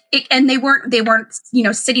it. And they weren't,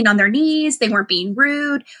 sitting on their knees. They weren't being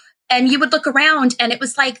rude. And you would look around, and it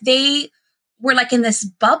was like they were like in this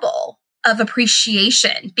bubble of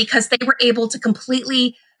appreciation, because they were able to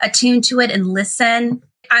completely attune to it and listen.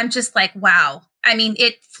 I'm just like, wow. I mean,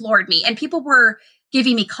 it floored me. And people were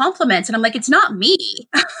giving me compliments, and I'm like, it's not me.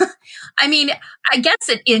 I mean, I guess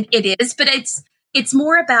it is, but it's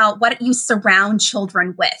more about what you surround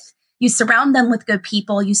children with. You surround them with good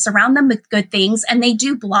people. You surround them with good things, and they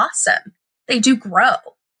do blossom. They do grow.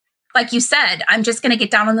 Like you said, I'm just going to get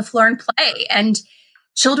down on the floor and play. And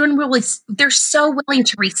children they're so willing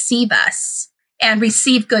to receive us and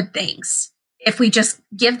receive good things if we just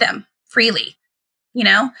give them freely,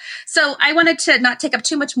 So I wanted to not take up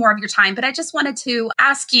too much more of your time, but I just wanted to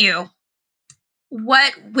ask you,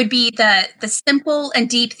 what would be the simple and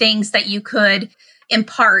deep things that you could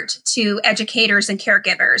impart to educators and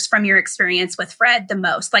caregivers from your experience with Fred the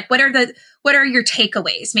most? Like, what are your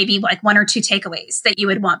takeaways? Maybe like 1 or 2 takeaways that you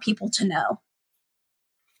would want people to know.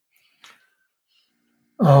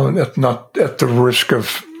 Not at the risk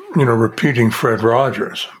of, repeating Fred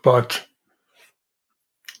Rogers, but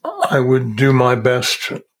I would do my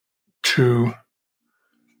best to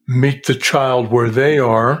meet the child where they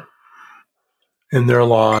are in their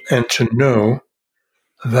life, and to know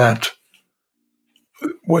that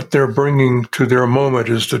what they're bringing to their moment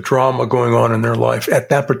is the drama going on in their life at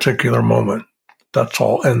that particular moment. That's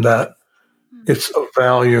all. And that it's of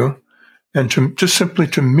value, and to just simply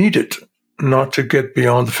to meet it, not to get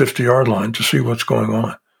beyond the 50-yard line to see what's going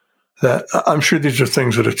on. that I'm sure these are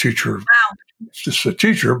things that a teacher, it's just a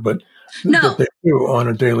teacher, but that they do on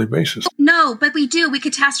a daily basis. No, but we do. We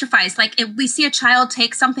catastrophize. Like if we see a child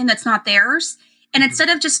take something that's not theirs, and instead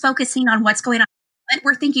of just focusing on what's going on,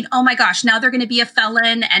 we're thinking, oh my gosh, now they're going to be a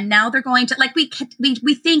felon, and now they're going to, like,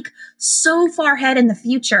 we think so far ahead in the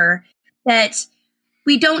future that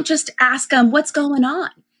we don't just ask them what's going on.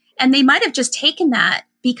 And they might have just taken that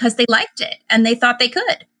because they liked it and they thought they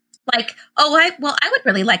could. Like, I would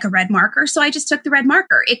really like a red marker, so I just took the red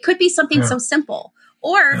marker. It could be something so simple,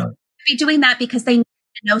 or be doing that because they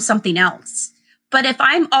know something else. But if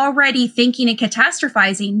I'm already thinking and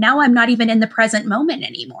catastrophizing, now I'm not even in the present moment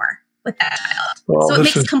anymore with that child. Well, so it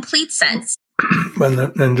makes complete sense.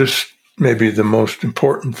 And just maybe the most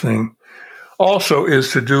important thing also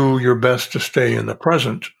is to do your best to stay in the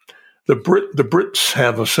present. The Brits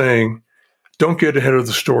have a saying, don't get ahead of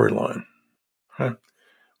the storyline. Okay?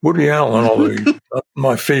 Woody Allen, although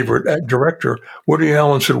my favorite director, Woody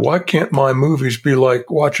Allen said, why can't my movies be like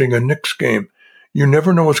watching a Knicks game? You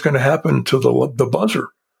never know what's going to happen to the buzzer.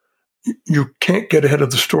 You can't get ahead of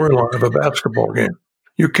the storyline of a basketball game.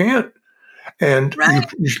 You can't. And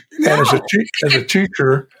as a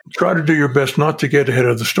teacher, try to do your best not to get ahead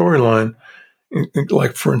of the storyline.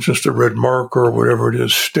 Like, for instance, the red marker or whatever it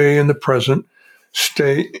is. Stay in the present.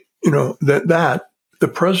 Stay, that the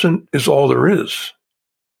present is all there is.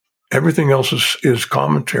 Everything else is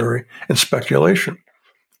commentary and speculation,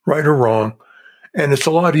 right or wrong. And it's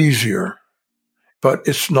a lot easier. But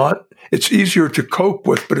it's easier to cope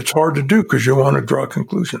with, but it's hard to do because you want to draw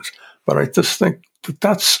conclusions. But I just think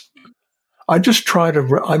I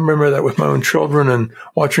remember that with my own children and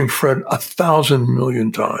watching Fred 1,000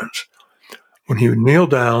 million times. When he would kneel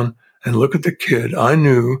down and look at the kid, I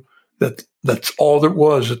knew that that's all there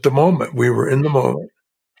was at the moment. We were in the moment.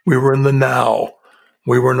 We were in the now.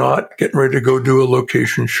 We were not getting ready to go do a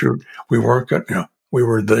location shoot. We weren't going, we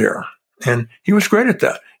were there. And he was great at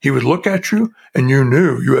that. He would look at you and you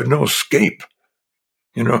knew you had no escape.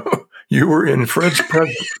 You were in Fred's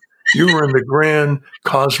present. You were in the grand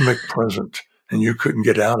cosmic present and you couldn't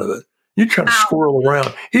get out of it. You try to squirrel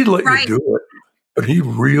around. He'd let you do it, but he'd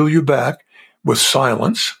reel you back with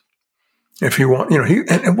silence. If you want, and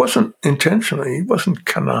it wasn't intentionally. He wasn't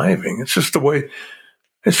conniving. It's just the way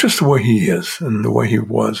he is and the way he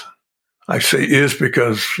was. I say is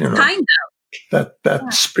because,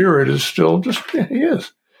 that spirit is still just, he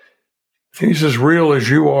is. He's as real as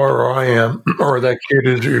you are or I am, or that kid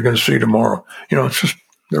is that you're going to see tomorrow. It's just,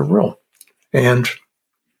 they're real. And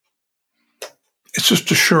it's just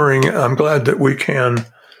assuring. I'm glad that we can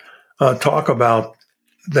talk about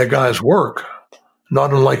that guy's work,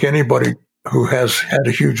 not unlike anybody who has had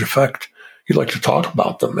a huge effect. You'd like to talk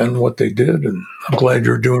about them and what they did. And I'm glad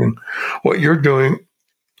you're doing what you're doing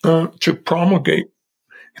to promulgate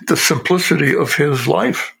the simplicity of his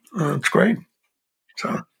life. It's great.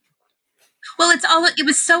 So, well, it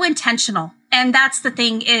was so intentional. And that's the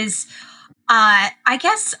thing is, I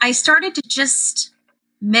guess I started to just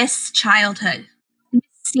miss childhood,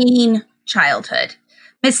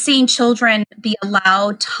 miss seeing children be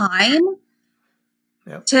allowed time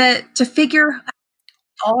to figure out who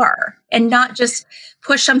they are and not just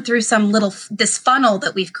push them through this funnel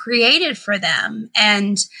that we've created for them.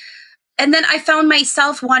 And then I found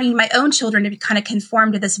myself wanting my own children to kind of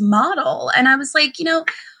conform to this model. And I was like,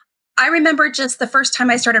 I remember just the first time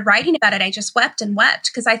I started writing about it, I just wept and wept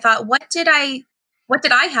because I thought, what did I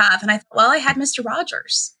have? And I thought, well, I had Mr.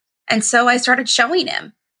 Rogers. And so I started showing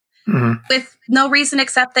him with no reason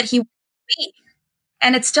except that he was me.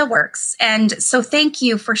 And it still works. And so thank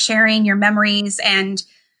you for sharing your memories and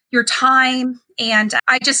your time. And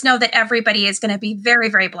I just know that everybody is going to be very,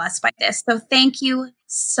 very blessed by this. So thank you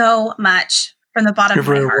so much from the bottom of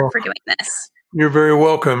my heart for doing this. You're very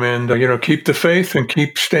welcome. And, keep the faith and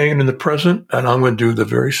keep staying in the present. And I'm going to do the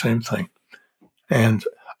very same thing. And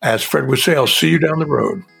as Fred would say, I'll see you down the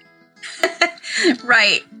road.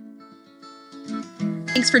 Right.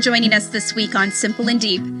 Thanks for joining us this week on Simple and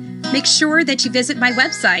Deep. Make sure that you visit my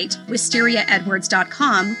website,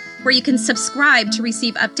 WistariaEdwards.com, where you can subscribe to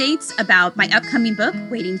receive updates about my upcoming book,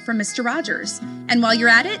 Waiting for Mr. Rogers. And while you're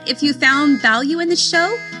at it, if you found value in the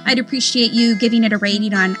show, I'd appreciate you giving it a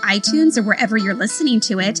rating on iTunes or wherever you're listening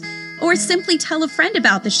to it, or simply tell a friend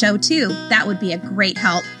about the show too. That would be a great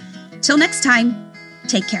help. Till next time,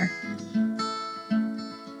 take care.